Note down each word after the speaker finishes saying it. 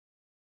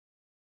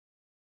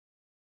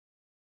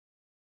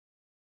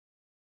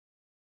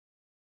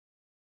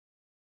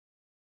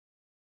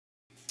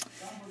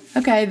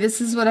Okay,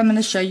 this is what I'm going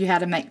to show you how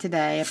to make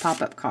today, a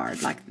pop-up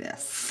card like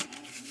this.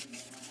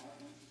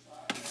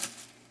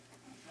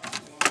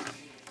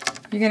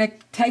 You're going to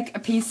take a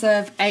piece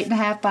of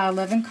 8.5 by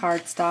 11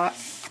 cardstock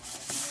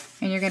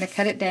and you're going to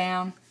cut it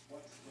down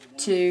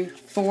to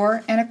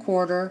 4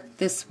 1/4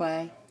 this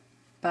way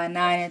by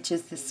 9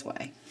 inches this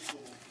way.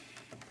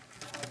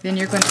 Then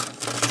you're going to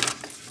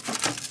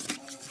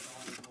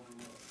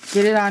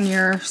get it on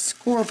your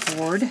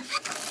scoreboard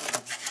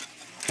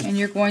and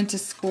you're going to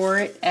score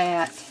it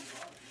at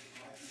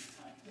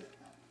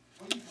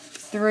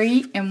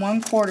 3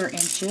 1/4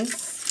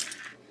 inches,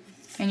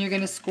 and you're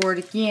going to score it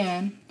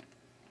again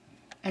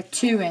at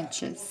 2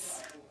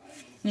 inches.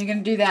 And you're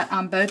going to do that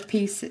on both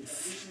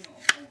pieces.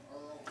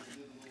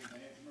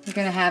 You're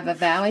going to have a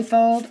valley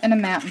fold and a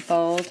mountain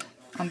fold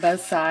on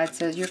both sides,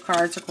 so your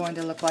cards are going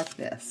to look like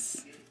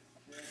this.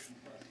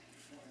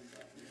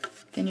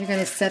 Then you're going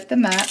to set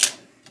them up.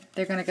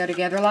 They're going to go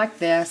together like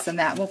this, and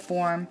that will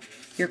form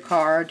your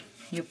card.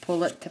 You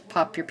pull it to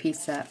pop your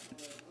piece up.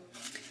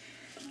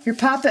 Your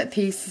pop-up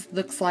piece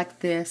looks like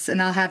this,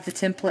 and I'll have the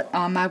template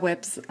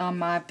on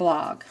my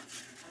blog.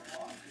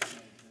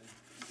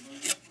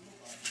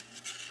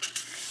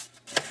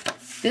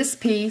 This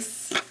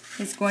piece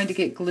is going to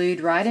get glued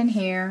right in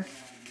here.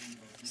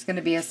 There's going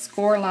to be a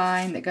score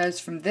line that goes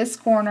from this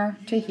corner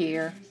to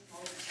here.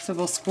 So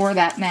we'll score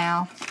that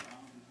now.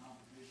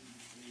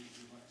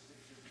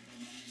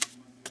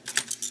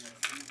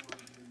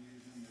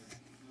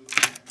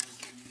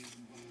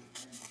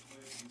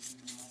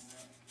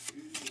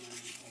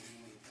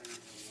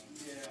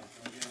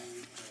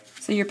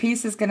 So your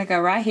piece is going to go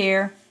right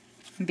here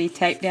and be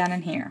taped down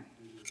in here.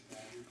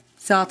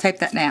 So I'll tape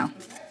that now.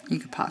 You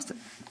can pause it.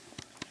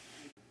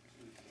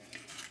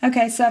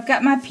 Okay, so I've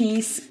got my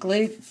piece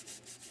glued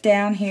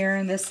down here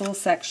in this little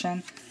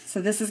section.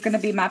 So this is going to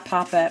be my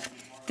pop-up.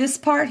 This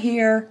part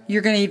here,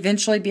 you're going to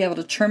eventually be able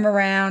to trim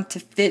around to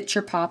fit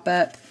your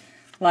pop-up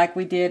like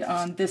we did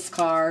on this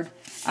card.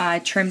 I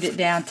trimmed it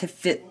down to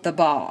fit the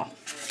ball.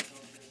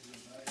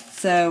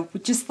 So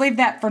just leave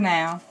that for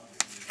now.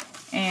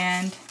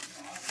 And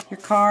your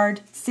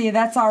card, see,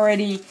 that's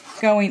already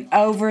going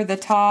over the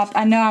top.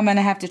 I know I'm going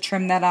to have to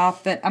trim that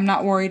off, but I'm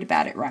not worried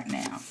about it right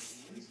now.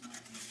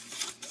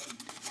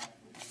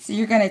 So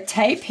you're going to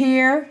tape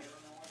here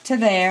to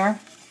there,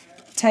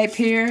 tape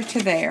here to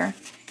there,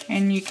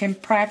 and you can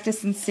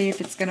practice and see if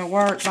it's going to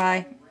work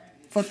by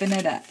flipping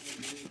it up,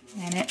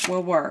 and it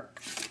will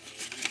work.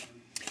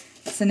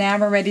 So now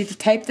we're ready to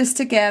tape this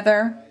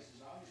together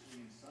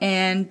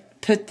and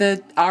put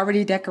the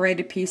already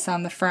decorated piece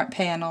on the front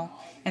panel,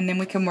 and then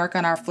we can work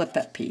on our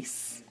flip-up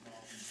piece.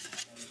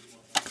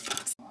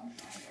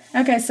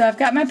 Okay, so I've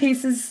got my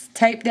pieces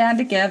taped down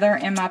together,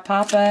 and my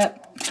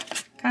pop-up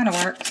kind of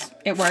works.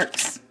 It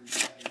works.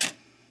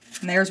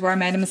 And there's where I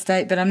made a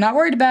mistake, but I'm not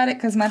worried about it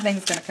because my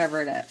thing's going to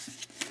cover it up.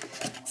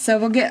 So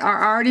we'll get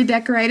our already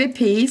decorated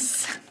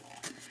piece,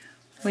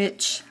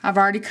 which I've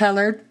already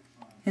colored.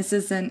 This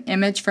is an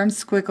image from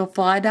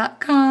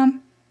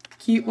squigglefly.com.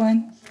 Cute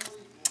one.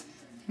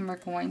 And we're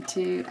going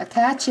to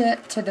attach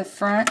it to the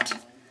front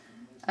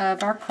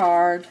of our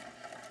card.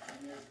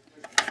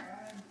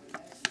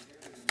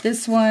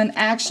 This one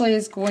actually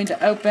is going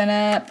to open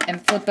up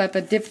and flip up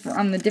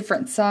on the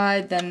different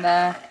side than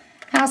the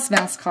House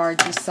Mouse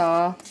card you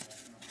saw.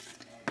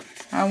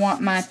 I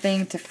want my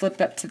thing to flip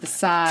up to the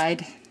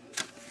side.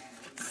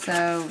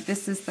 So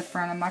this is the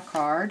front of my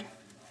card.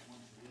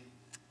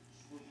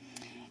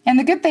 And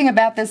the good thing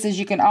about this is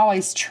you can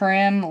always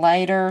trim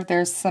later.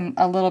 There's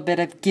a little bit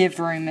of give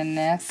room in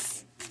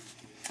this.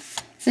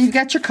 So you've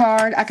got your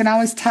card. I can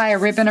always tie a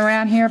ribbon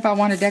around here if I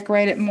want to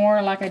decorate it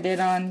more like I did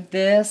on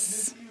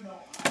this.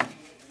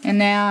 And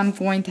now I'm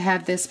going to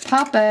have this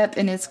pop up,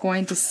 and it's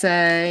going to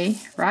say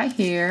right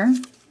here.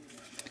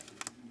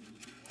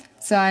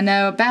 So I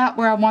know about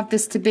where I want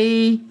this to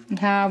be and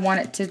how I want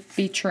it to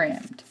be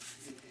trimmed.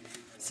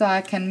 So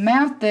I can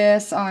mount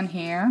this on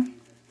here.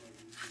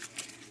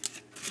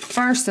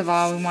 First of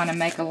all, we want to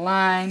make a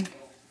line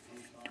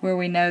to where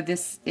we know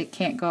it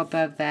can't go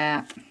above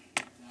that.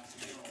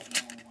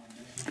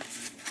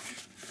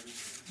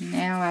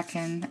 Now I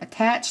can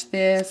attach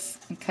this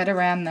and cut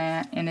around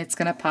that, and it's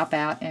going to pop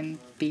out and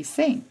be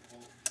seen.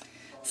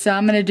 So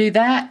I'm going to do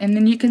that, and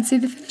then you can see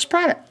the finished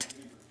product.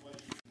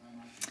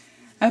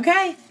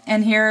 Okay,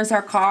 and here's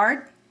our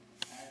card.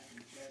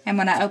 And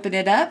when I open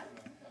it up,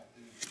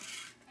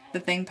 the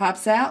thing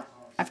pops out.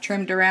 I've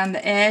trimmed around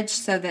the edge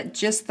so that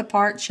just the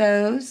part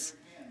shows.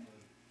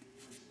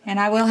 And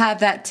I will have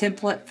that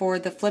template for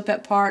the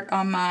flip-up part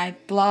on my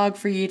blog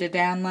for you to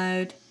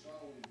download,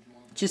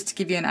 just to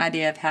give you an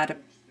idea of how to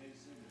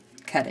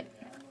cut it.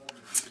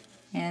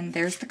 And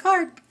there's the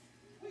card.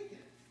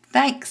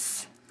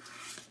 Thanks.